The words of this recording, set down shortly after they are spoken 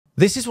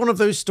This is one of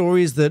those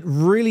stories that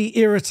really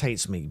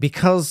irritates me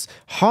because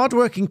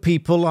hardworking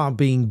people are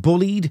being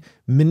bullied,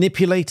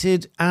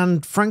 manipulated,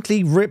 and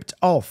frankly ripped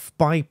off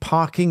by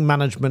parking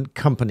management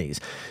companies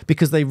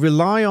because they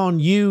rely on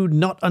you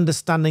not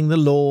understanding the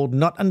law,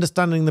 not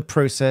understanding the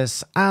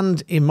process,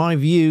 and in my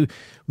view,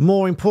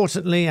 more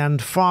importantly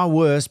and far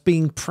worse,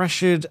 being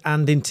pressured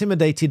and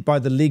intimidated by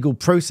the legal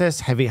process,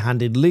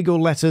 heavy-handed legal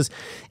letters,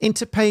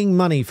 into paying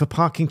money for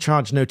parking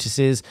charge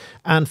notices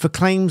and for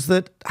claims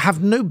that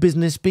have no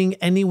business being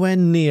anywhere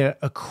near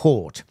a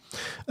court.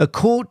 A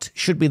court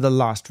should be the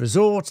last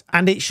resort,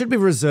 and it should be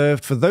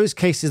reserved for those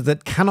cases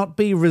that cannot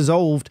be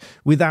resolved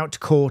without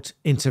court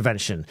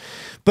intervention.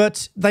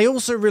 But they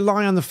also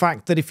rely on the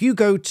fact that if you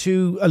go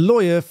to a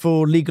lawyer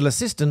for legal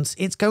assistance,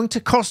 it's going to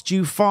cost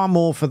you far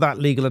more for that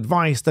legal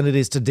advice than it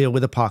is to deal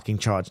with a parking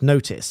charge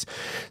notice.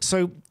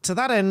 So to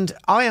that end,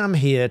 I am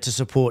here to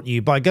support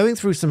you by going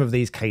through some of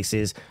these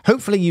cases.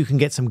 Hopefully you can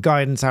get some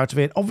guidance out of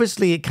it.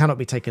 Obviously, it cannot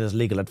be taken as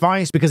legal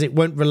advice because it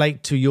won't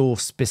relate to your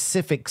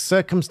specific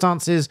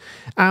circumstances.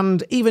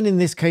 And even in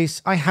this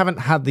case, I haven't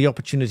had the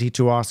opportunity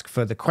to ask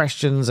further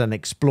questions and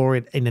explore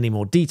it in any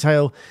more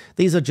detail.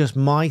 These are just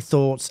my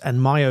thoughts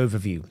and my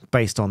overview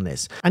based on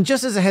this. And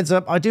just as a heads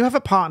up, I do have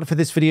a partner for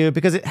this video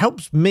because it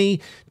helps me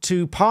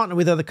to partner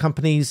with other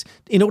companies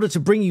in order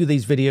to bring you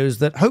these videos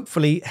that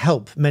hopefully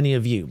help many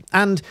of you.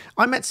 And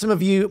I met some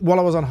of you while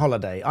I was on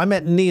holiday. I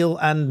met Neil,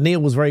 and Neil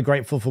was very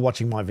grateful for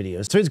watching my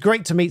videos. So it's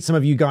great to meet some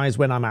of you guys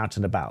when I'm out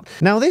and about.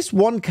 Now, this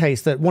one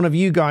case that one of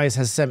you guys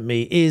has sent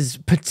me is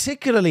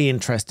particularly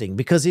interesting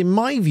because in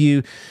my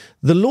view,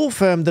 the law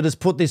firm that has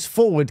put this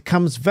forward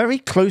comes very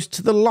close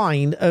to the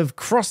line of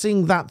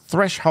crossing that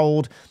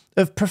threshold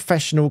of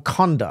professional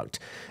conduct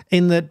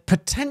in that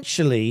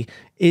potentially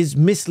is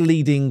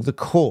misleading the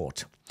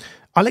court.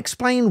 I'll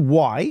explain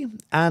why,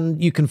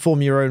 and you can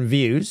form your own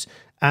views.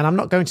 And I'm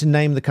not going to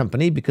name the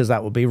company because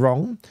that would be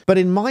wrong. But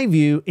in my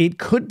view, it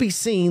could be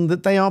seen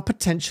that they are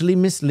potentially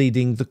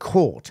misleading the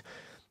court.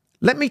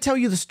 Let me tell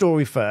you the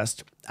story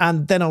first,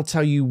 and then I'll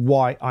tell you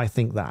why I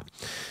think that.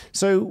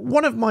 So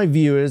one of my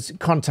viewers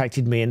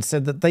contacted me and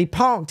said that they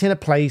parked in a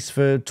place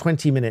for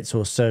 20 minutes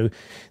or so.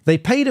 They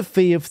paid a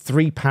fee of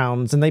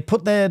 £3 and they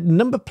put their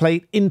number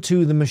plate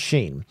into the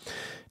machine.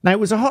 Now, it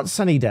was a hot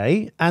sunny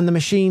day and the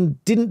machine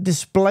didn't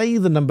display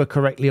the number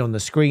correctly on the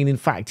screen. In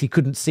fact, he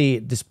couldn't see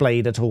it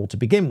displayed at all to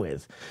begin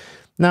with.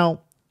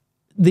 Now,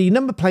 the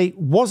number plate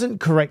wasn't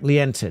correctly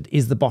entered,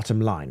 is the bottom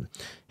line.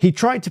 He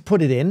tried to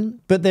put it in,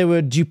 but there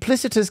were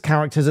duplicitous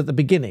characters at the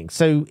beginning.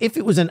 So if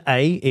it was an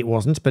A, it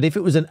wasn't, but if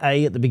it was an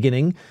A at the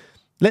beginning,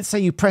 let's say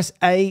you press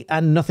A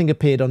and nothing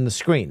appeared on the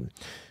screen.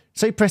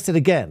 So he pressed it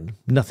again,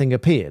 nothing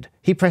appeared.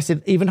 He pressed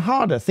it even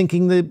harder,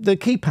 thinking the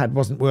keypad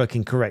wasn't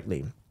working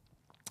correctly.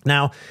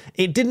 Now,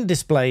 it didn't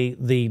display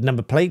the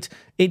number plate,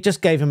 it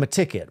just gave him a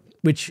ticket,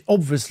 which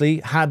obviously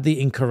had the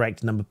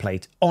incorrect number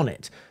plate on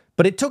it.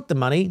 But it took the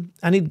money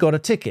and he'd got a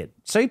ticket.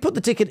 So he put the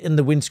ticket in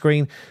the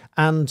windscreen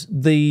and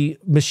the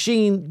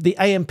machine, the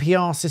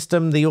ANPR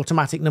system, the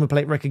automatic number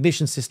plate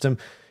recognition system,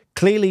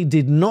 clearly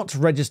did not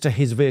register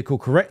his vehicle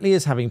correctly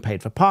as having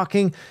paid for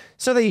parking,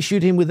 so they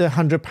issued him with a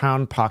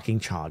 £100 parking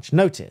charge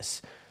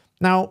notice.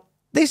 Now,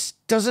 this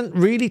doesn't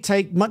really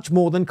take much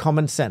more than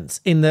common sense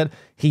in that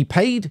he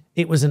paid,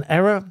 it was an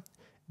error,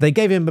 they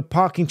gave him a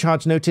parking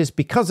charge notice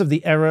because of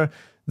the error,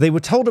 they were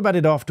told about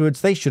it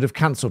afterwards, they should have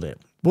cancelled it.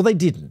 Well, they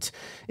didn't.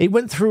 It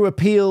went through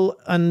appeal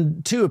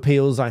and 2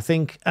 appeals, I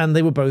think, and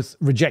they were both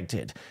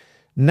rejected.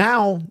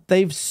 Now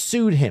they've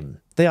sued him.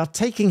 They are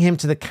taking him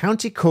to the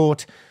county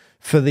court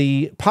for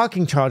the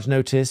parking charge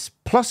notice,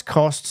 plus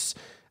costs,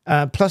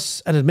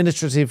 plus an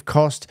administrative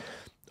cost,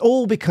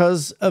 all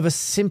because of a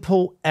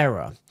simple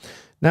error.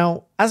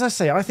 Now, as I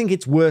say, I think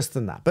it's worse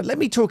than that, but let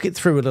me talk it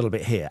through a little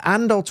bit here,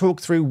 and I'll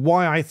talk through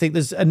why I think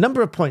there's a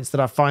number of points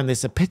that I find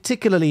this a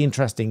particularly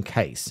interesting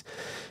case,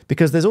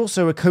 because there's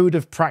also a code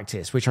of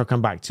practice, which I'll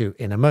come back to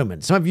in a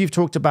moment. Some of you have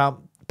talked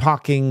about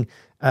parking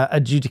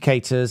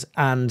adjudicators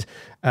and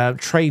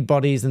trade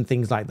bodies and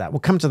things like that.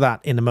 We'll come to that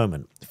in a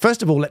moment.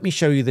 First of all, let me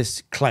show you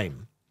this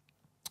claim.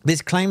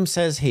 This claim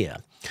says here,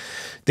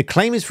 the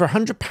claim is for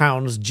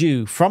 £100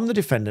 due from the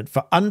defendant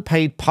for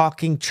unpaid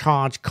parking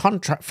charge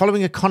contract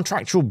following a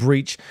contractual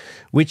breach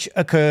which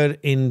occurred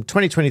in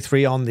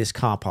 2023 on this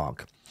car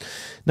park.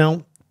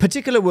 Now,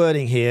 particular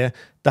wording here,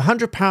 the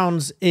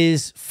 £100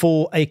 is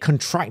for a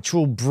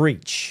contractual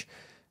breach.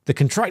 The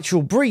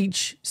contractual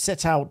breach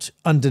set out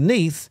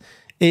underneath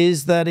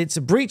is that it's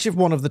a breach of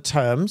one of the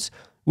terms,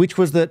 which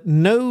was that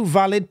no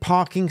valid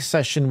parking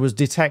session was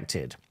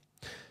detected.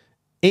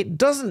 It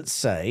doesn't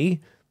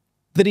say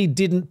that he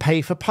didn't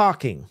pay for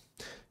parking.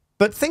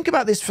 But think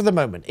about this for the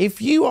moment.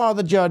 If you are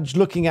the judge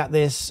looking at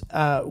this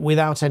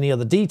without any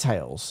other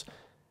details,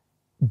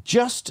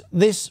 just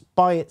this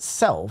by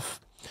itself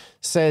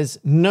says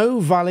no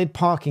valid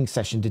parking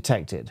session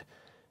detected.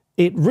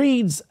 It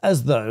reads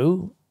as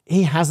though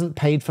he hasn't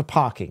paid for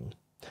parking,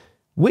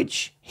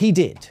 which he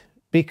did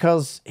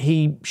because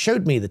he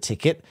showed me the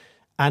ticket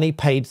and he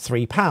paid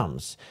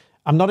 £3.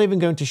 I'm not even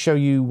going to show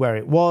you where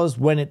it was,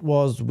 when it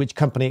was, which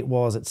company it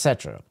was,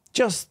 etc.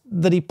 just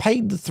that he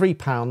paid the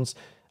 £3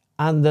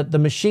 and that the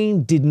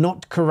machine did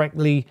not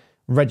correctly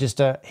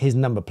register his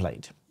number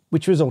plate,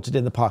 which resulted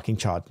in the parking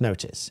charge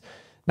notice.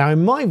 Now,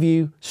 in my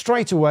view,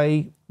 straight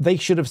away, they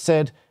should have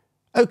said,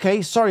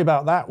 okay, sorry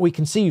about that. We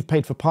can see you've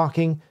paid for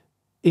parking.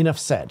 Enough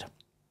said.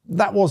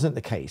 That wasn't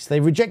the case. They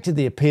rejected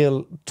the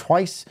appeal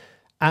twice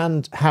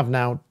and have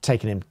now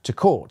taken him to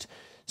court.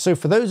 So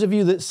for those of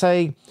you that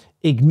say,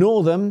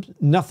 ignore them,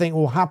 nothing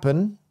will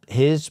happen,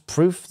 here's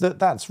proof that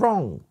that's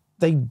wrong.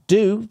 They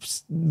do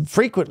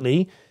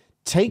frequently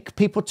take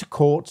people to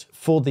court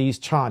for these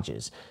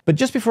charges. But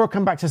just before I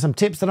come back to some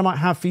tips that I might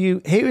have for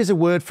you, here is a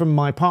word from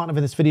my partner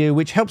in this video,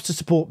 which helps to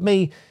support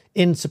me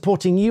in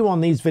supporting you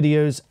on these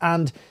videos,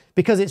 and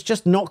because it's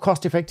just not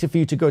cost effective for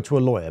you to go to a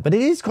lawyer, but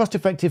it is cost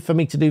effective for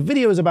me to do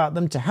videos about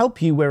them to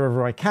help you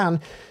wherever I can,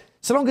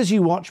 so long as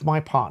you watch my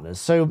partners.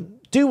 So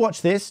do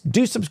watch this,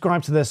 do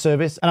subscribe to their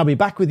service, and I'll be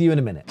back with you in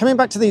a minute. Coming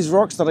back to these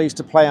rocks that I used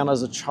to play on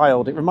as a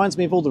child, it reminds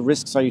me of all the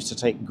risks I used to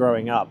take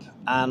growing up.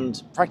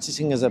 And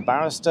practicing as a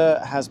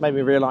barrister has made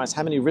me realize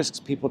how many risks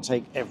people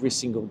take every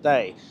single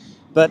day.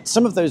 But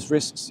some of those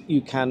risks you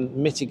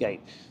can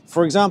mitigate.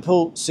 For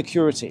example,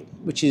 security,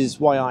 which is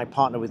why I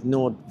partner with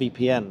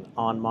NordVPN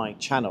on my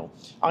channel.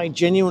 I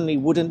genuinely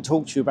wouldn't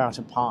talk to you about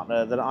a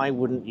partner that I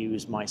wouldn't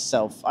use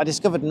myself. I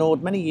discovered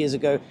Nord many years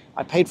ago.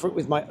 I paid for it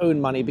with my own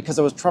money because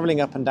I was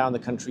traveling up and down the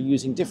country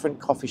using different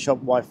coffee shop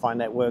Wi-Fi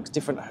networks,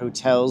 different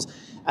hotels,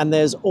 and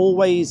there's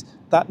always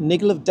that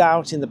niggle of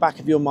doubt in the back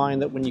of your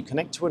mind that when you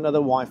connect to another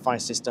Wi-Fi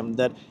system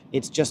that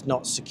it's just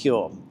not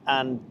secure.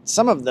 And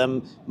some of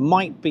them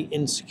might be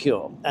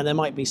insecure, and there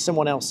might be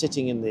someone else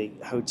sitting in the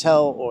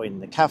hotel or in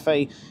the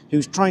cafe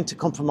who's trying to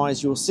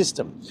compromise your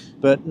system.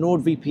 But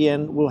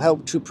NordVPN will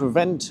help to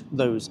prevent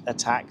those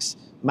attacks,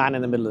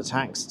 man-in-the-middle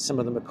attacks, some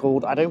of them are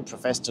called. I don't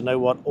profess to know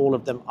what all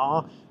of them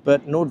are,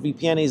 but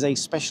NordVPN is a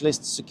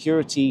specialist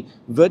security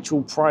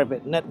virtual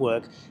private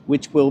network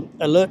which will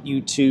alert you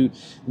to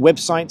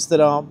websites that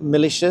are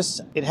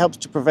malicious. It helps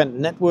to prevent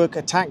network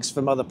attacks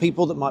from other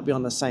people that might be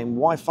on the same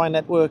Wi-Fi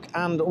network,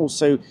 and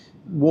also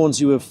warns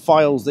you of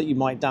files that you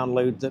might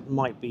download that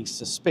might be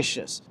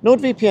suspicious.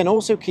 NordVPN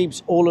also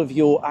keeps all of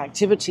your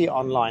activity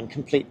online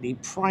completely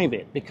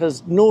private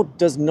because Nord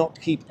does not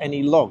keep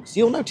any logs.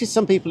 You'll notice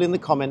some people in the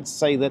comments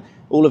say that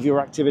all of your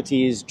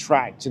activity is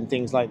tracked and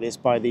things like this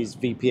by these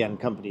VPN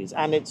companies,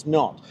 and it's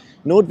not.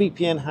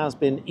 NordVPN has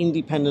been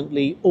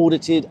independently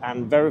audited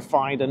and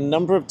verified a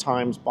number of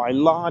times by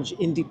large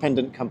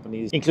independent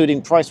companies,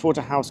 including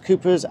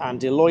PricewaterhouseCoopers and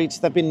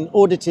Deloitte. They've been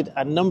audited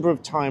a number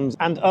of times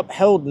and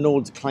upheld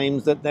Nord's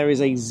claims that there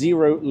is a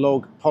zero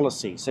log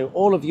policy. So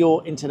all of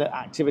your internet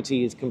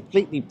activity is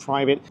completely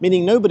private,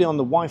 meaning nobody on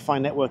the Wi-Fi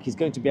network is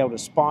going to be able to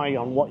spy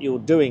on what you're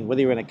doing,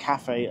 whether you're in a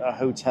cafe, a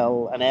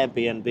hotel, an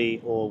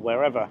Airbnb, or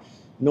wherever.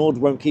 Nord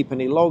won't keep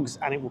any logs,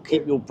 and it will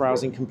keep your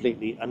browsing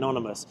completely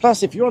anonymous.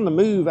 Plus, if you're on the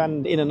move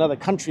and in another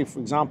country, for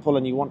example,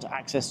 and you want to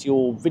access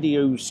your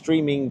video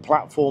streaming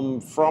platform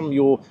from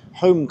your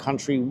home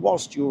country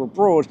whilst you're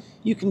abroad,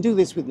 you can do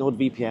this with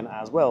NordVPN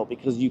as well,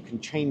 because you can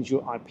change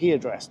your IP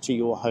address to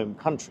your home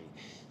country.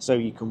 So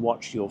you can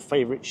watch your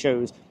favorite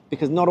shows,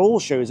 because not all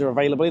shows are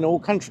available in all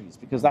countries,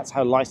 because that's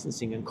how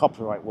licensing and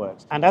copyright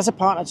works. And as a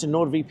partner to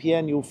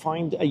NordVPN, you'll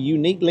find a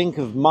unique link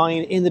of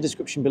mine in the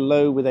description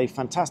below with a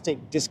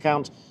fantastic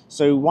discount.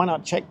 So why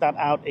not check that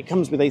out? It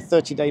comes with a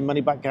 30-day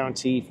money-back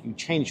guarantee if you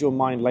change your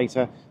mind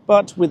later.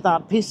 But with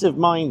that peace of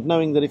mind,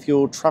 knowing that if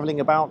you're traveling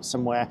about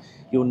somewhere,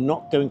 you're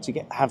not going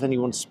to have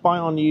anyone spy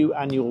on you,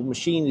 and your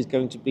machine is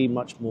going to be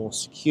much more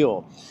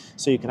secure.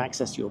 So you can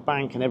access your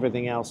bank and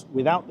everything else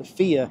without the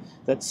fear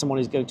that someone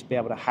is going to be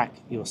able to hack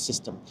your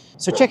system.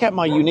 So check out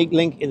my unique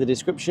link in the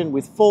description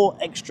with 4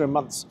 extra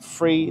months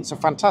free. It's a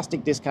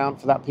fantastic discount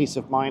for that peace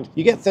of mind.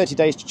 You get 30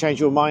 days to change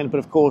your mind, but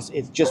of course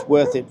it's just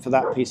worth it for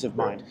that peace of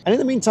mind. And in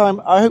the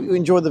meantime, I hope you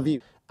enjoy the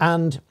view.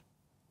 And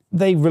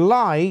they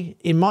rely,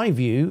 in my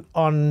view,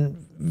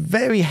 on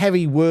very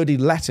heavy worded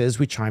letters,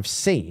 which I've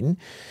seen,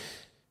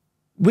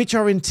 which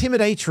are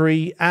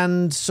intimidatory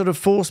and sort of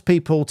force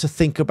people to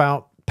think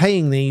about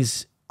paying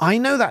these. I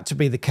know that to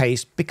be the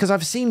case because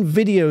I've seen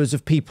videos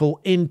of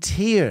people in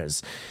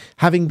tears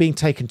having been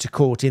taken to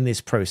court in this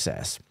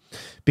process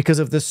because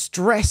of the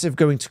stress of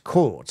going to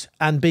court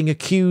and being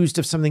accused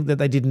of something that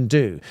they didn't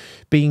do,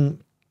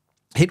 being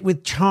hit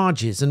with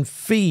charges and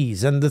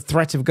fees and the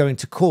threat of going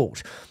to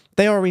court.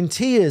 They are in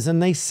tears,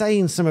 and they say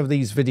in some of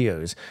these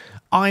videos,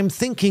 I'm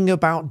thinking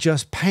about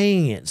just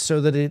paying it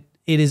so that it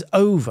is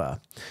over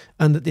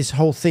and that this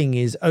whole thing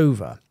is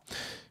over.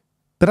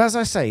 But as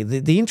I say,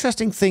 the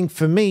interesting thing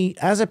for me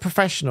as a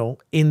professional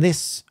in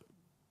this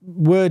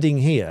wording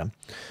here,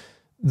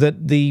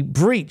 that the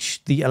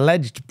breach, the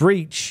alleged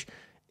breach,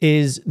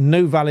 is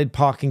no valid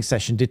parking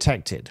session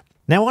detected.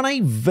 Now, on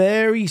a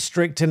very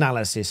strict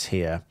analysis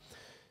here,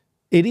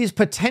 it is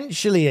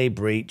potentially a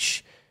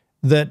breach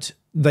that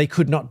they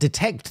could not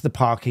detect the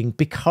parking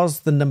because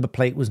the number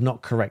plate was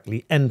not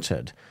correctly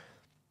entered.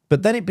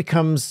 But then it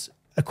becomes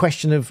a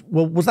question of,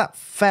 well, was that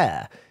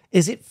fair?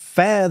 Is it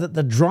fair that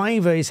the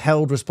driver is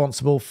held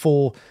responsible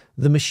for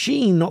the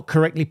machine not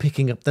correctly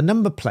picking up the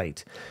number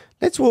plate?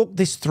 Let's walk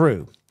this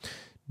through.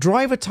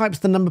 Driver types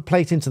the number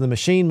plate into the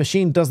machine.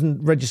 Machine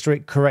doesn't register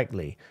it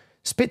correctly.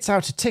 Spits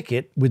out a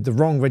ticket with the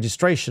wrong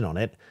registration on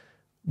it.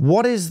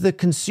 What is the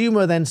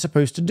consumer then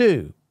supposed to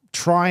do?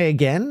 Try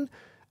again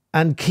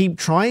and keep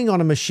trying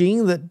on a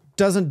machine that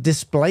doesn't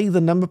display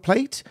the number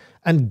plate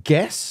and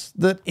guess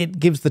that it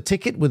gives the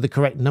ticket with the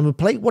correct number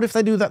plate? What if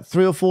they do that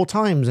 3 or 4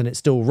 times and it's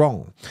still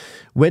wrong?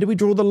 Where do we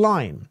draw the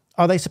line?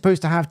 Are they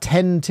supposed to have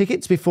 10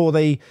 tickets before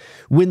they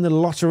win the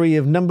lottery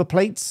of number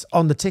plates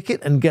on the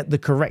ticket and get the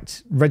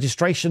correct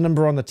registration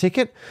number on the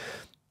ticket?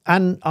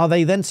 And are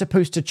they then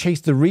supposed to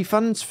chase the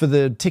refunds for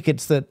the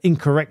tickets that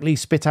incorrectly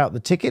spit out the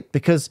ticket?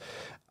 Because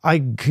I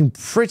can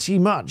pretty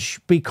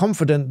much be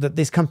confident that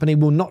this company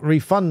will not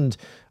refund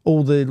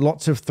all the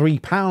lots of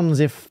 £3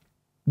 if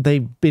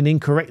they've been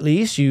incorrectly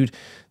issued.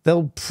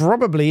 They'll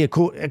probably,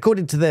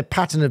 according to their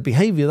pattern of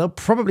behavior, they'll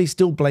probably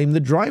still blame the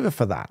driver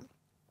for that.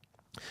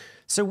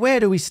 So where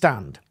do we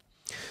stand?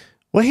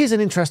 Well, here's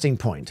an interesting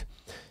point.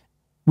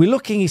 We're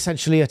looking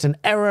essentially at an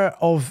error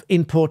of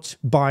input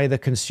by the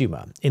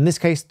consumer. In this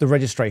case, the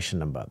registration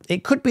number.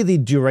 It could be the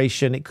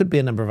duration. It could be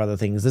a number of other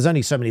things. There's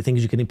only so many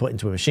things you can input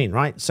into a machine,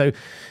 right? So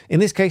in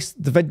this case,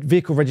 the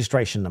vehicle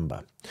registration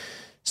number.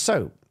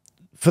 So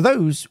for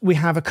those, we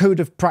have a code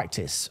of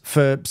practice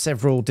for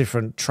several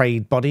different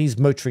trade bodies,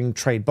 motoring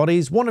trade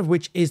bodies, one of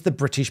which is the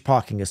British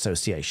Parking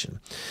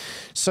Association.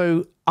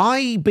 So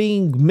I,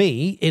 being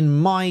me, in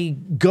my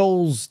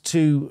goals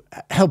to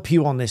help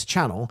you on this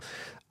channel,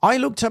 I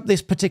looked up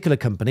this particular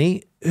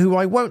company, who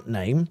I won't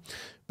name,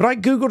 but I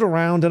Googled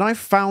around and I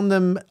found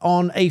them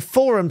on a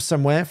forum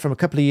somewhere from a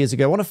couple of years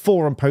ago. On a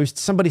forum post,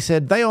 somebody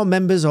said they are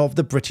members of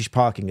the British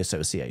Parking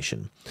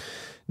Association.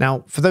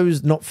 Now, for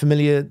those not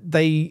familiar,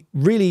 they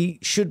really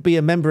should be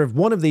a member of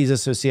one of these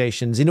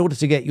associations in order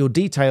to get your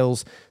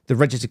details, the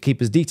registered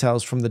keeper's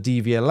details from the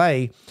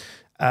DVLA,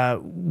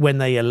 when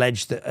they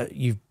allege that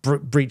you've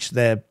breached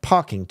their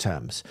parking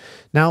terms.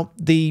 Now,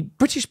 the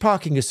British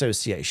Parking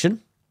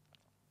Association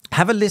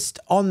have a list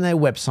on their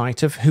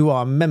website of who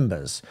are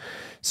members.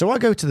 So I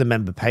go to the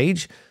member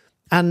page,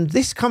 and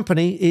this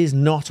company is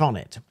not on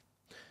it.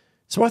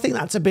 So I think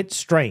that's a bit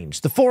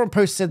strange. The forum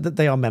post said that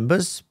they are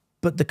members,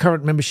 but the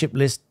current membership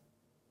list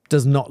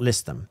does not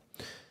list them.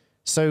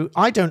 So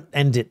I don't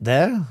end it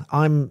there.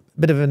 I'm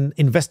a bit of an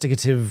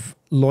investigative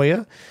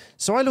lawyer.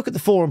 So I look at the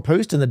forum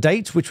post and the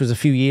date, which was a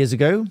few years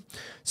ago.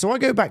 So I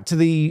go back to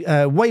the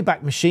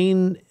Wayback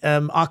Machine,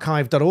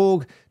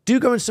 archive.org. Do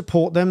go and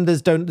support them.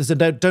 There's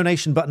a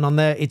donation button on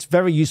there. It's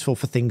very useful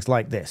for things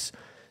like this.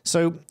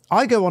 So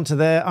I go onto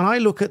there and I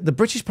look at the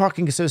British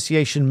Parking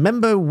Association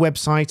member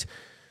website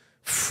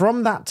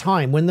from that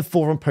time when the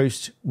forum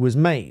post was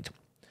made.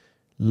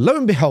 Lo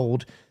and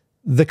behold,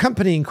 the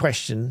company in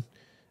question,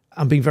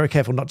 I'm being very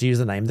careful not to use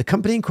the name, the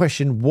company in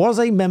question was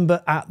a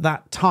member at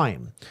that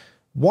time.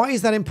 Why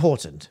is that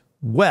important?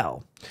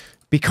 Well,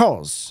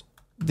 because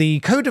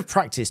the code of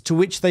practice to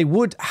which they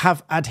would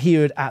have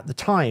adhered at the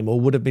time, or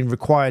would have been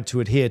required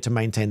to adhere to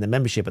maintain their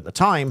membership at the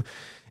time,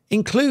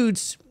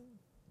 includes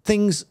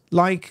things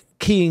like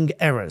keying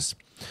errors,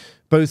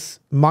 both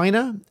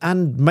minor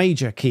and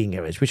major keying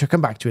errors, which I'll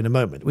come back to in a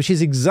moment, which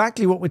is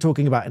exactly what we're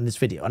talking about in this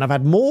video. And I've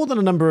had more than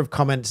a number of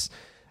comments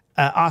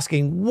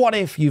asking, what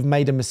if you've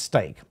made a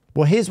mistake?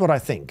 Well, here's what I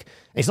think.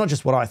 It's not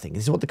just what I think.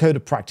 This is what the code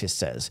of practice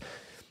says.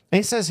 And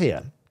it says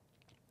here,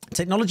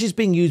 technology is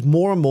being used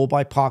more and more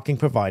by parking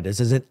providers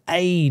as an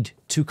aid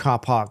to car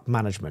park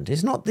management.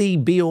 It's not the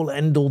be-all,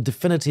 end-all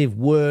definitive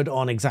word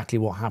on exactly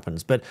what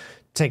happens, but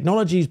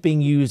technology is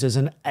being used as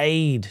an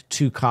aid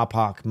to car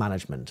park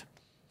management,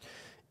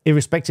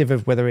 irrespective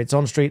of whether it's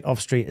on-street,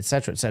 off-street,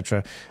 etc.,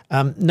 etc.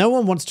 No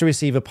one wants to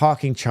receive a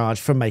parking charge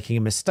for making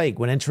a mistake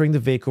when entering the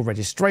vehicle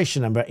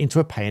registration number into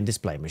a pay and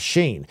display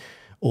machine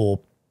or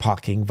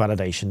parking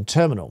validation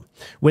terminal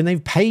when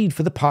they've paid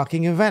for the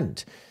parking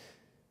event.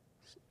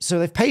 So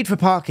they've paid for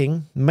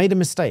parking, made a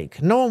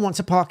mistake. No one wants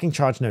a parking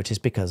charge notice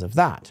because of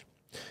that.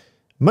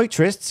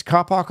 Motorists,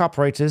 car park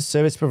operators,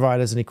 service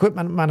providers, and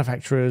equipment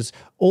manufacturers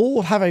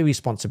all have a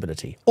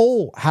responsibility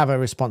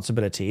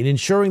in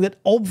ensuring that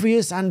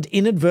obvious and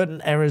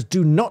inadvertent errors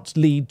do not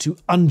lead to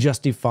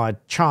unjustified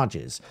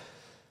charges.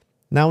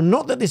 Now,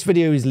 not that this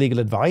video is legal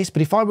advice,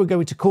 but if I were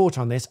going to court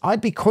on this,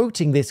 I'd be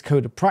quoting this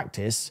code of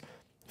practice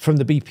from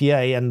the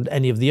BPA and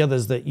any of the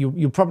others that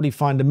you'll probably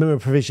find a mirror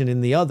provision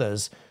in the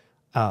others.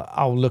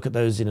 I'll look at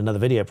those in another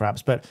video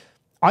perhaps, but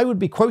I would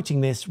be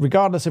quoting this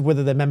regardless of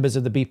whether they're members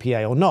of the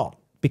BPA or not,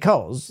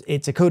 because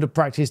it's a code of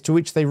practice to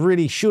which they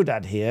really should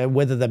adhere,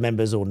 whether they're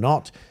members or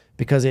not,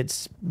 because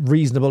it's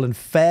reasonable and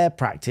fair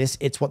practice.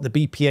 It's what the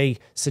BPA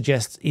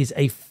suggests is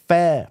a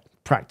fair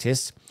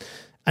practice.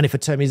 And if a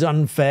term is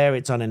unfair,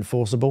 it's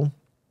unenforceable.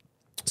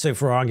 So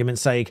for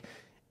argument's sake,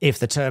 if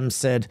the term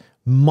said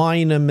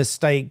minor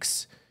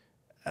mistakes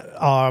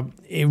are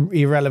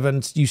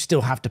irrelevant, you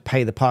still have to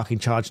pay the parking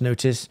charge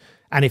notice.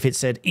 And if it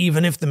said,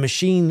 even if the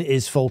machine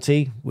is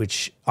faulty,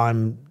 which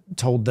I'm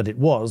told that it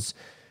was,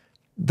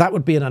 that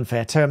would be an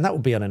unfair term. That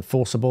would be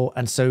unenforceable.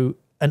 And so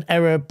an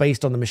error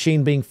based on the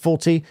machine being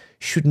faulty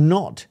should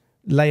not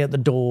lay at the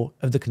door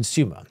of the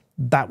consumer.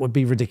 That would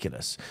be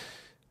ridiculous.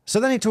 So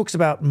then he talks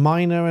about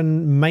minor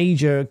and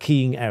major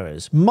keying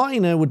errors.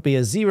 Minor would be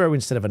a 0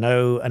 instead of an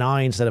O, an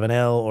I instead of an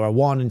L, or a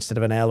 1 instead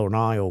of an L or an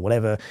I or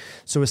whatever.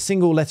 So a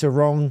single letter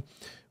wrong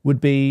would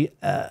be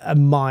a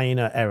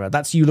minor error.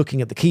 That's you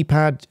looking at the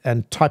keypad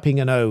and typing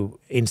an O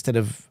instead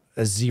of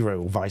a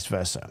 0 or vice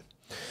versa.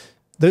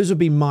 Those would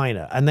be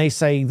minor. And they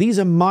say these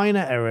are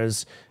minor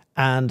errors.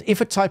 And if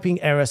a typing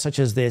error such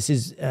as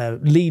this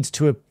leads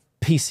to a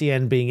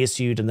PCN being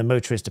issued and the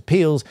motorist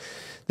appeals,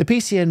 the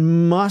PCN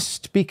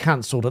must be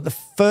cancelled at the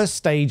first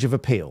stage of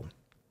appeal.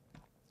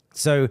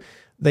 So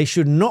they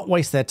should not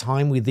waste their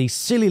time with these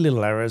silly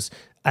little errors,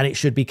 and it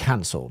should be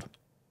cancelled.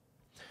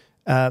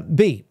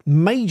 B,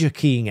 major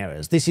keying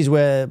errors. This is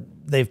where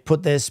they've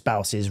put their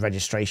spouse's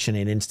registration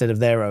in instead of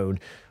their own,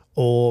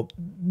 or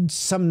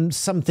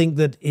something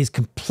that is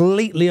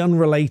completely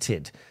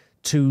unrelated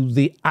to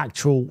the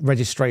actual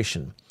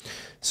registration.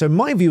 So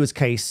my viewer's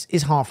case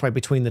is halfway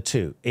between the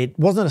two. It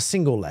wasn't a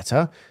single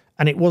letter,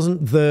 and it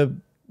wasn't the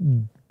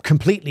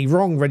completely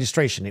wrong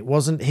registration. It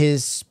wasn't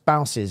his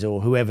spouse's or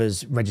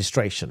whoever's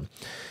registration.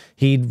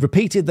 He'd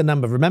repeated the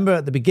number. Remember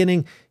at the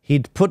beginning,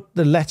 he'd put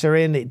the letter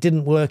in, it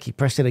didn't work, he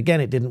pressed it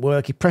again, it didn't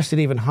work, he pressed it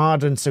even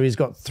harder, and so he's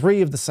got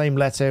 3 of the same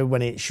letter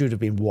when it should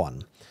have been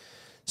 1.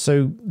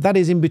 So that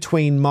is in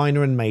between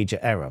minor and major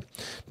error.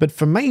 But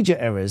for major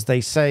errors, they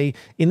say,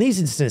 in these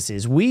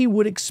instances, we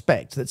would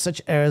expect that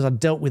such errors are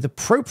dealt with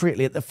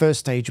appropriately at the first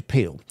stage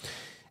appeal,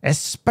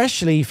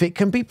 especially if it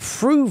can be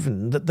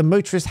proven that the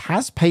motorist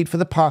has paid for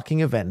the parking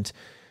event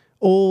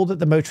or that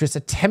the motorist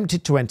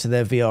attempted to enter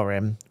their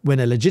VRM when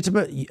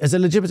as a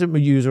legitimate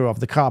user of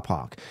the car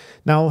park.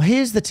 Now,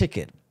 here's the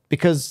ticket,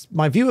 because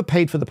my viewer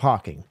paid for the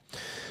parking.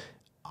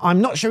 I'm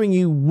not showing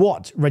you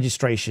what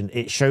registration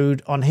it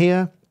showed on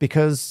here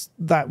because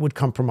that would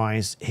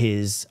compromise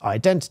his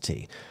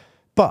identity.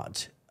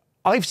 But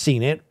I've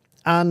seen it,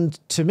 and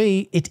to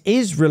me, it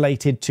is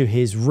related to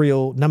his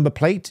real number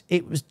plate.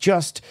 It was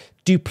just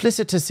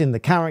duplicitous in the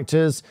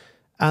characters,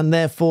 and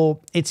therefore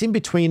it's in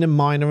between a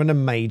minor and a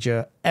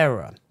major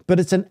error. But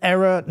it's an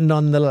error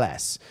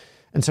nonetheless.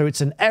 And so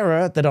it's an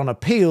error that on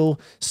appeal,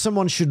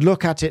 someone should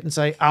look at it and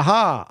say,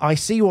 aha, I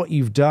see what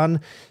you've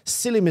done.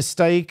 Silly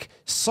mistake.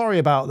 Sorry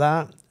about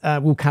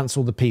that. We'll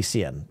cancel the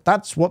PCN.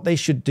 That's what they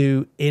should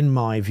do in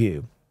my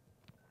view.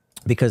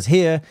 Because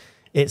here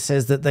it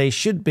says that they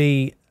should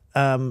be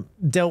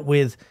dealt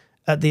with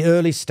at the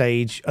early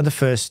stage and the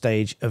first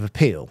stage of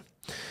appeal.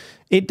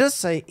 It does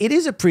say it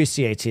is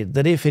appreciated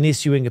that if in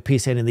issuing a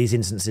PCN in these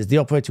instances, the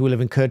operator will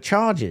have incurred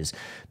charges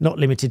not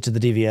limited to the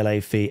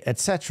DVLA fee,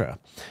 etc.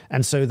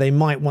 And so they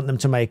might want them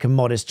to make a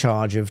modest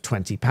charge of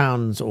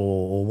 £20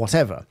 or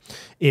whatever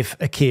if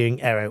a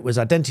keying error was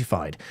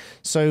identified.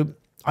 So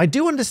I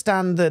do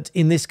understand that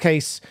in this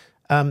case,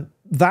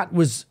 that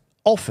was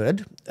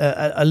offered,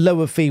 a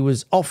lower fee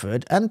was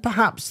offered, and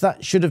perhaps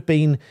that should have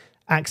been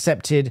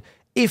accepted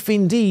if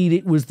indeed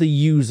it was the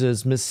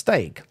user's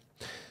mistake.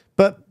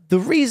 But the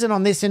reason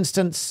on this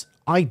instance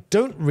I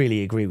don't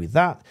really agree with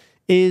that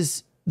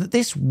is that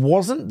this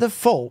wasn't the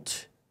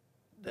fault,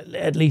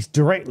 at least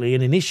directly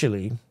and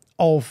initially,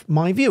 of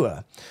my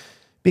viewer,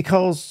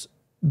 because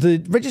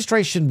the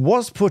registration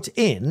was put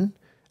in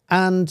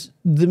and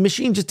the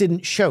machine just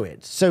didn't show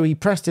it. So he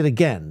pressed it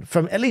again.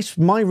 From at least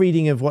my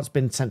reading of what's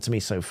been sent to me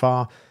so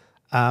far,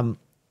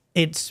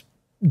 it's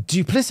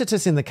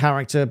duplicitous in the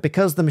character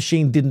because the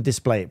machine didn't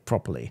display it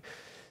properly.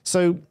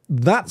 So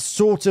that's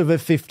sort of a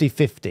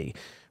 50-50.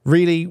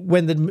 Really,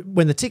 when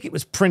the ticket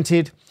was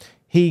printed,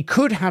 he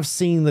could have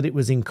seen that it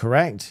was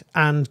incorrect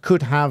and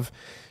could have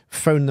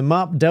phoned them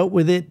up, dealt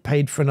with it,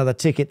 paid for another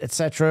ticket,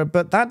 etc.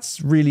 But that's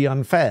really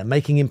unfair,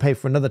 making him pay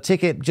for another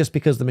ticket just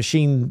because the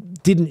machine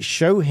didn't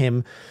show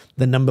him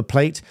the number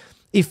plate.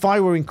 If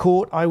I were in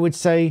court, I would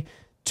say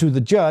to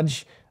the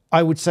judge,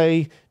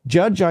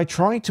 Judge, I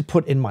tried to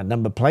put in my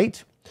number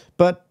plate,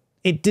 but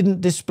it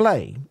didn't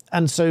display.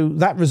 And so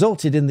that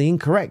resulted in the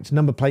incorrect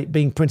number plate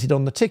being printed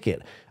on the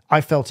ticket. I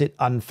felt it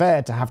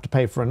unfair to have to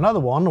pay for another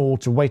one or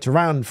to wait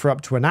around for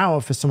up to an hour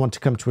for someone to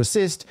come to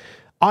assist.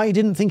 I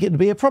didn't think it would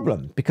be a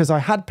problem because I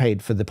had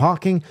paid for the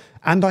parking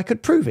and I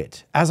could prove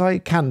it, as I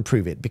can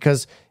prove it,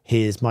 because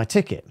here's my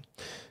ticket.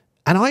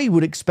 And I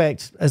would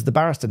expect, as the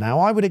barrister now,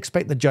 I would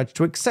expect the judge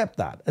to accept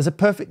that as a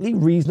perfectly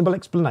reasonable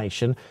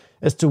explanation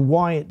as to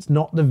why it's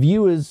not the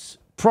viewer's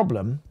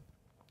problem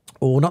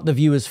or not the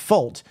viewer's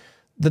fault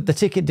that the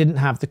ticket didn't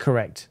have the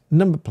correct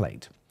number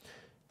plate.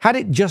 Had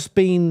it just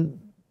been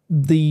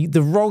the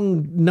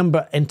wrong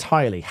number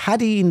entirely, had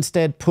he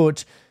instead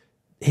put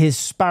his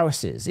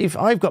spouse's, if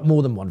I've got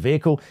more than one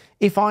vehicle,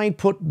 if I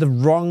put the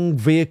wrong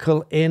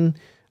vehicle in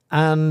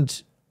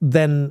and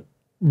then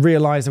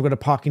realised I've got a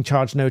parking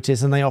charge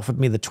notice and they offered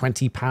me the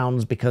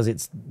 £20 because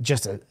it's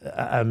just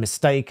a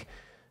mistake,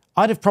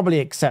 I'd have probably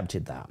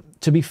accepted that.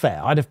 To be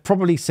fair, I'd have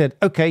probably said,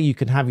 okay, you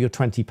can have your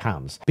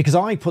 £20 because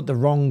I put the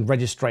wrong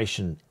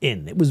registration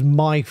in. It was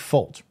my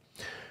fault.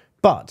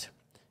 But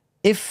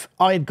if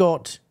I'd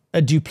got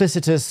a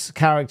duplicitous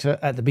character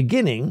at the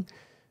beginning,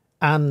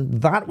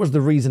 and that was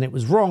the reason it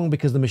was wrong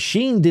because the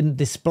machine didn't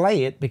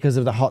display it because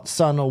of the hot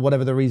sun or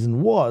whatever the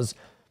reason was,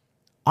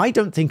 I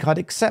don't think I'd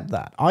accept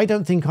that. I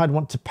don't think I'd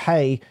want to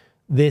pay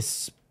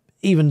this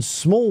even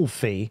small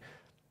fee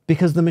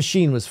because the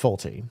machine was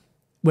faulty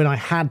when I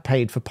had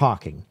paid for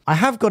parking. I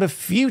have got a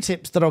few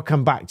tips that I'll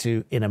come back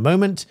to in a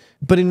moment,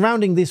 but in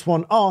rounding this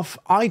one off,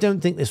 I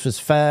don't think this was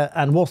fair,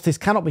 and whilst this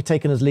cannot be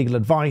taken as legal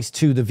advice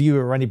to the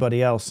viewer or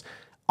anybody else,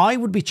 I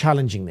would be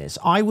challenging this.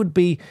 I would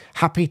be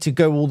happy to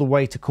go all the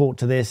way to court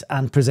to this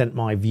and present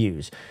my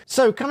views.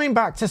 So coming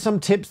back to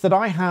some tips that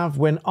I have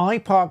when I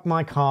park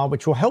my car,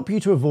 which will help you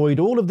to avoid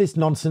all of this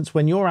nonsense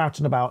when you're out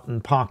and about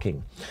and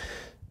parking.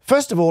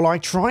 First of all, I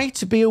try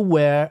to be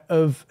aware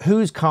of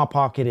whose car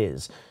park it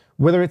is,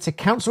 whether it's a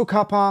council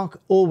car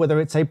park or whether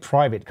it's a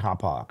private car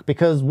park,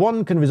 because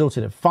one can result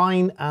in a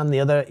fine and the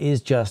other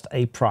is just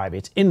a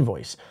private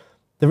invoice.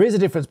 There is a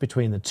difference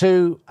between the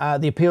two.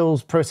 The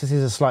appeals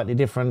processes are slightly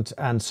different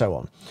and so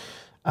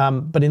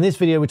on. But in this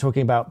video, we're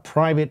talking about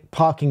private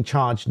parking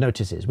charge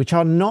notices, which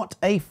are not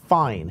a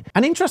fine.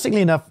 And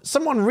interestingly enough,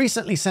 someone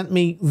recently sent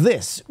me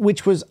this,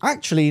 which was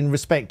actually in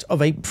respect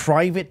of a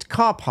private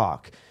car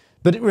park,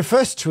 but it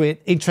refers to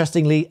it,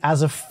 interestingly,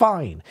 as a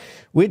fine,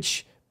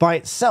 which by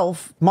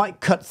itself might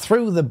cut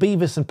through the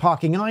Beavis and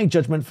Parking I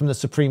judgment from the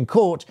Supreme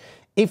Court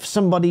if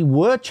somebody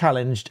were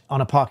challenged on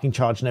a parking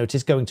charge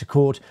notice going to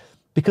court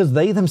because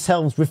they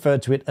themselves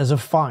referred to it as a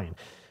fine.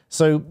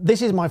 So this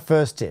is my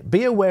first tip.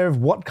 Be aware of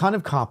what kind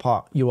of car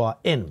park you are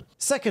in.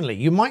 Secondly,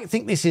 you might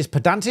think this is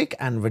pedantic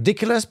and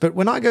ridiculous, but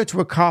when I go to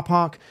a car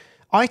park,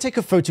 I take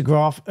a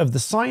photograph of the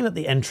sign at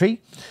the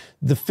entry,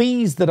 the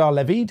fees that are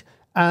levied,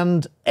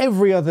 and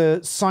every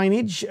other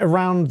signage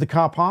around the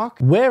car park,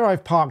 where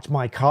I've parked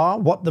my car,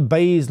 what the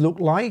bays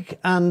look like,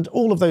 and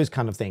all of those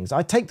kind of things.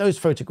 I take those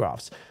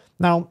photographs.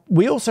 Now,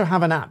 we also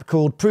have an app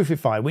called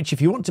Proofify, which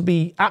if you want to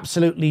be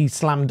absolutely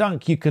slam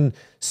dunk, you can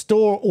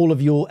store all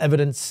of your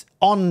evidence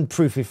on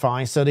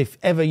Proofify so that if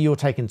ever you're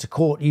taken to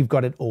court, you've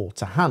got it all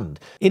to hand.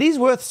 It is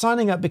worth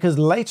signing up because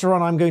later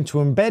on I'm going to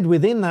embed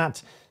within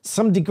that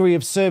some degree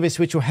of service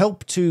which will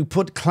help to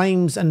put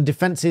claims and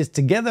defenses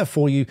together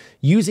for you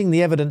using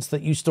the evidence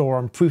that you store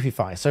on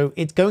Proofify. So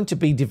it's going to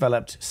be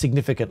developed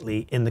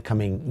significantly in the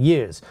coming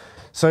years.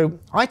 So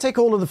I take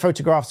all of the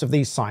photographs of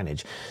these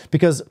signage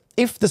because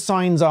if the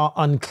signs are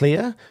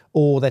unclear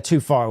or they're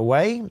too far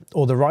away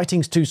or the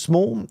writing's too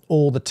small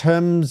or the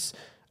terms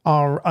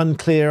are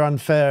unclear,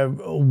 unfair,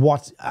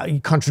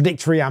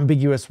 contradictory,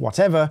 ambiguous,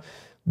 whatever,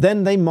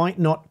 then they might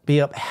not be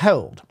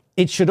upheld.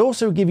 It should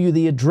also give you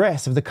the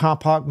address of the car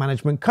park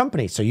management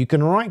company so you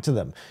can write to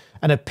them.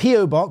 And a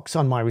PO box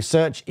on my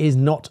research is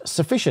not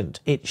sufficient.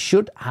 It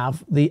should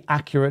have the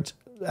accurate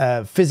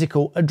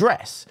physical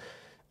address.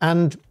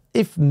 And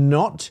if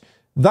not,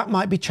 that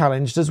might be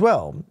challenged as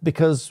well,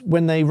 because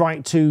when they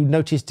write to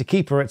notice to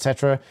keeper,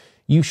 etc.,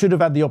 you should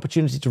have had the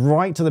opportunity to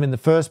write to them in the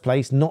first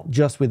place, not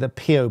just with a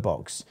PO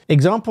box.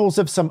 Examples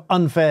of some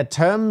unfair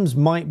terms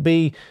might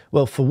be,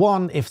 well, for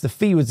one, if the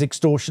fee was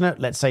extortionate,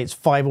 let's say it's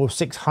 £500 or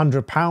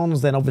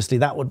 £600, then obviously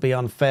that would be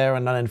unfair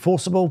and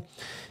unenforceable.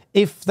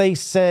 If they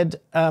said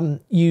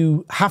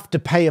you have to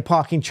pay a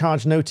parking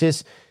charge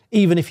notice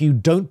even if you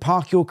don't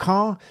park your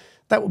car,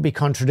 that would be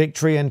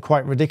contradictory and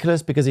quite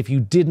ridiculous because if you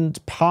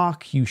didn't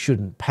park, you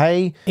shouldn't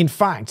pay. In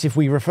fact, if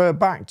we refer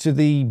back to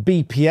the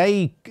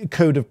BPA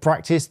code of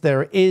practice,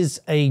 there is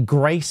a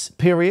grace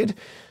period.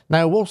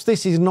 Now, whilst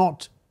this is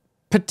not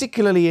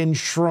particularly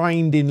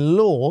enshrined in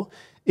law,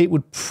 it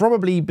would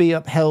probably be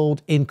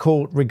upheld in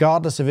court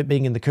regardless of it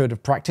being in the code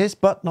of practice.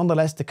 But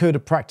nonetheless, the code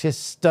of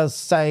practice does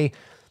say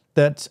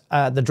that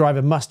the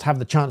driver must have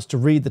the chance to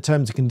read the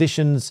terms and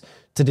conditions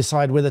to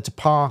decide whether to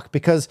park,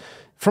 because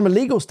from a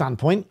legal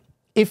standpoint,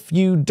 if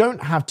you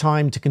don't have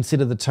time to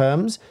consider the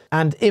terms,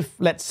 and if,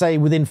 let's say,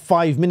 within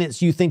 5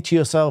 minutes you think to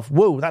yourself,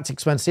 whoa, that's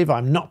expensive,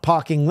 I'm not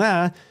parking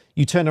there,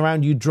 you turn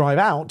around, you drive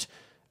out,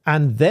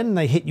 and then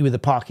they hit you with a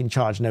parking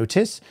charge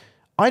notice,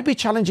 I'd be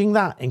challenging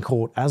that in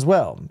court as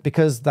well,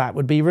 because that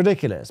would be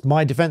ridiculous.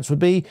 My defense would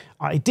be,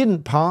 I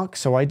didn't park,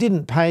 so I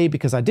didn't pay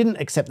because I didn't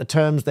accept the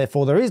terms,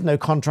 therefore there is no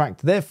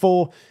contract,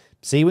 therefore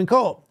see you in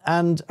court,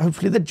 and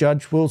hopefully the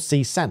judge will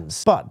see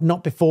sense, but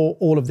not before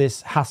all of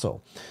this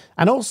hassle.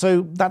 And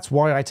also, that's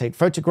why I take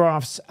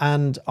photographs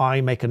and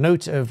I make a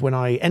note of when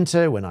I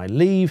enter, when I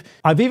leave.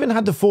 I've even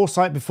had the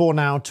foresight before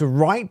now to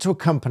write to a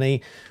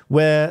company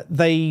where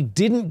they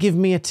didn't give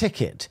me a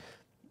ticket,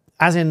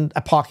 as in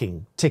a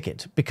parking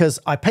ticket, because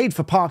I paid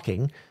for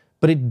parking,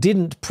 but it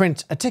didn't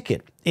print a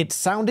ticket. It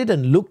sounded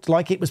and looked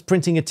like it was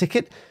printing a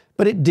ticket,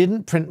 but it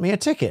didn't print me a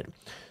ticket.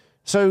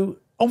 So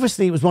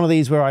obviously, it was one of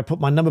these where I put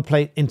my number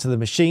plate into the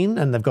machine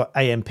and they've got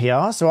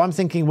AMPR. So I'm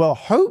thinking, well,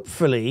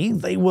 hopefully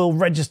they will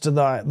register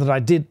that I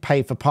did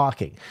pay for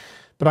parking,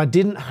 but I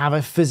didn't have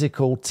a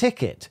physical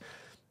ticket.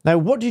 Now,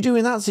 what do you do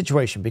in that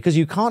situation? Because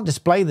you can't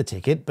display the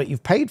ticket, but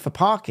you've paid for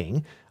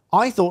parking.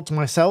 I thought to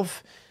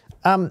myself,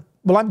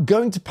 well, I'm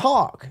going to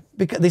park,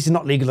 because this is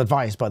not legal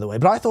advice, by the way,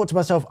 but I thought to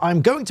myself,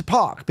 I'm going to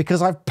park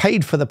because I've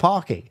paid for the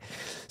parking.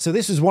 So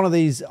this was one of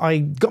these, I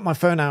got my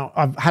phone out,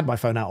 I've had my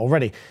phone out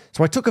already.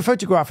 So I took a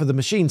photograph of the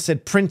machine,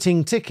 said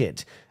printing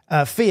ticket,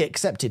 fee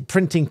accepted,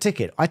 printing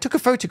ticket. I took a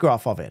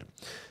photograph of it,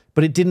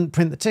 but it didn't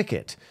print the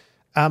ticket.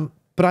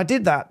 But I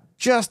did that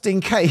just in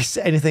case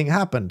anything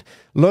happened.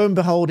 Lo and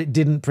behold, it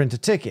didn't print a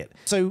ticket.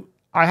 So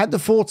I had the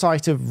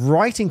foresight of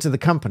writing to the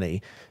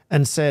company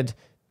and said,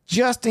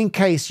 just in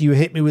case you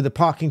hit me with a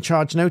parking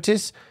charge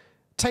notice,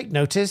 take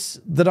notice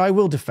that I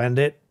will defend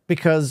it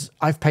because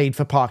I've paid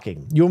for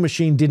parking. Your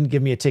machine didn't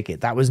give me a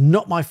ticket. That was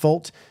not my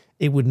fault.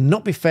 It would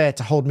not be fair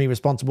to hold me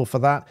responsible for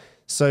that.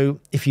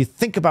 So if you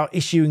think about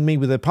issuing me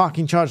with a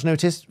parking charge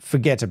notice,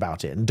 forget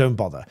about it and don't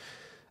bother.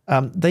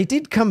 They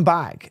did come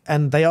back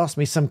and they asked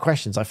me some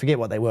questions. I forget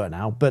what they were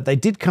now, but they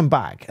did come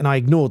back and I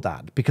ignored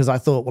that because I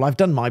thought, well, I've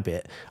done my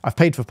bit. I've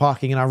paid for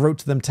parking and I wrote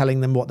to them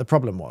telling them what the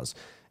problem was.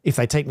 If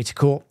they take me to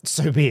court,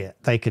 so be it.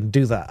 They can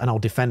do that and I'll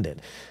defend it.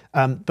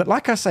 But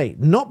like I say,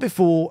 not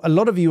before a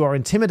lot of you are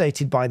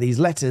intimidated by these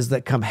letters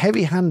that come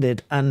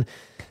heavy-handed and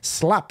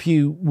slap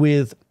you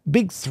with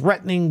big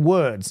threatening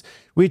words,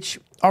 which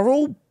are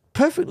all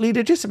perfectly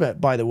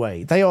legitimate, by the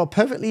way. They are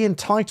perfectly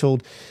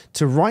entitled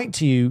to write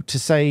to you to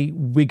say,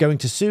 we're going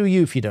to sue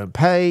you if you don't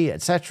pay,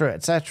 etc.,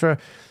 etc.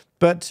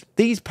 But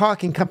these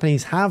parking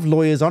companies have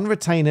lawyers on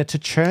retainer to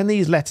churn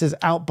these letters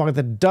out by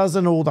the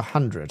dozen or the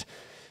hundred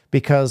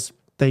because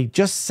they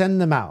just send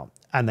them out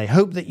and they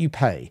hope that you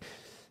pay.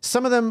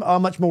 Some of them are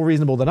much more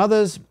reasonable than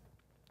others.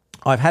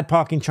 I've had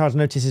parking charge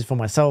notices for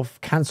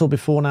myself cancelled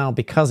before now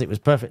because it was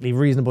perfectly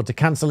reasonable to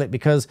cancel it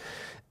because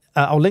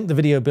I'll link the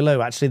video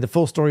below, actually, the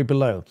full story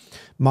below.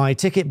 My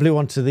ticket blew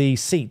onto the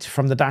seat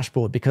from the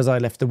dashboard because I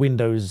left the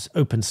windows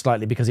open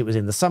slightly because it was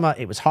in the summer,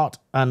 it was hot,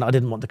 and I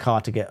didn't want the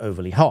car to get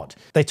overly hot.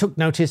 They took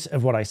notice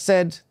of what I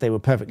said, they were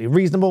perfectly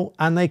reasonable,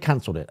 and they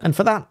cancelled it. And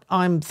for that,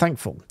 I'm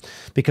thankful,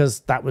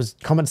 because that was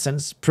common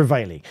sense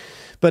prevailing.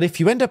 But if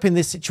you end up in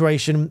this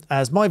situation,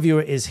 as my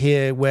viewer is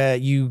here, where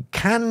you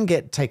can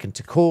get taken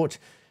to court,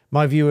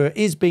 my viewer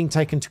is being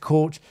taken to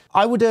court,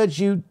 I would urge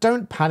you,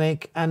 don't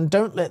panic and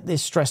don't let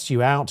this stress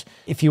you out.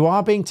 If you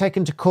are being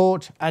taken to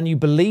court and you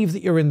believe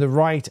that you're in the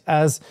right,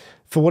 as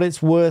for what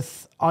it's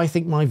worth, I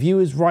think my view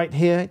is right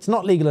here. It's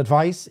not legal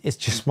advice, it's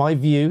just my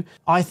view.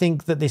 I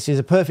think that this is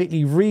a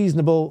perfectly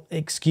reasonable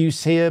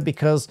excuse here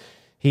because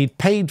he'd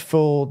paid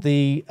for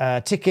the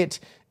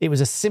ticket. It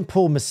was a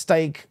simple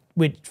mistake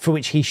for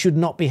which he should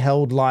not be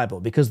held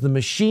liable because the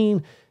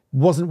machine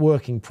wasn't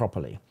working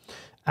properly.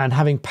 And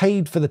having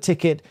paid for the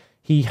ticket,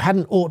 he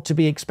hadn't ought to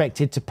be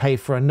expected to pay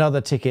for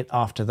another ticket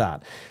after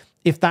that.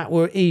 If that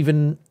were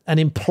even an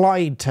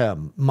implied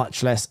term,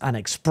 much less an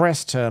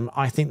express term,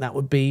 I think that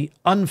would be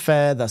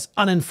unfair, thus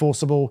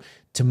unenforceable,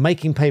 to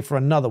make him pay for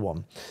another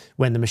one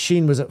when the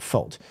machine was at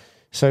fault.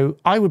 So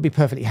I would be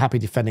perfectly happy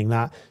defending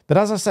that. But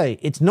as I say,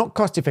 it's not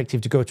cost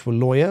effective to go to a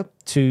lawyer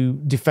to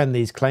defend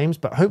these claims,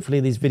 but hopefully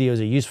these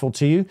videos are useful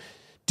to you.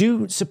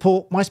 Do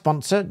support my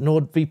sponsor,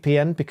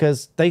 NordVPN,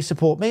 because they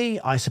support me,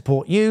 I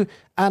support you,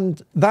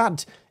 and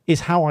that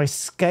is how I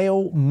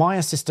scale my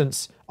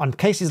assistance on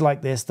cases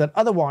like this that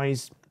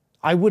otherwise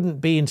I wouldn't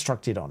be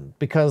instructed on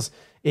because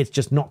it's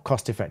just not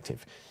cost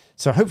effective.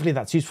 So hopefully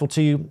that's useful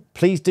to you.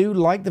 Please do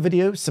like the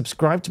video,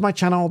 subscribe to my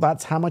channel.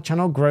 That's how my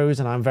channel grows,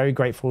 and I'm very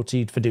grateful to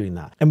you for doing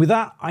that. And with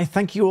that, I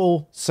thank you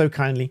all so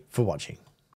kindly for watching.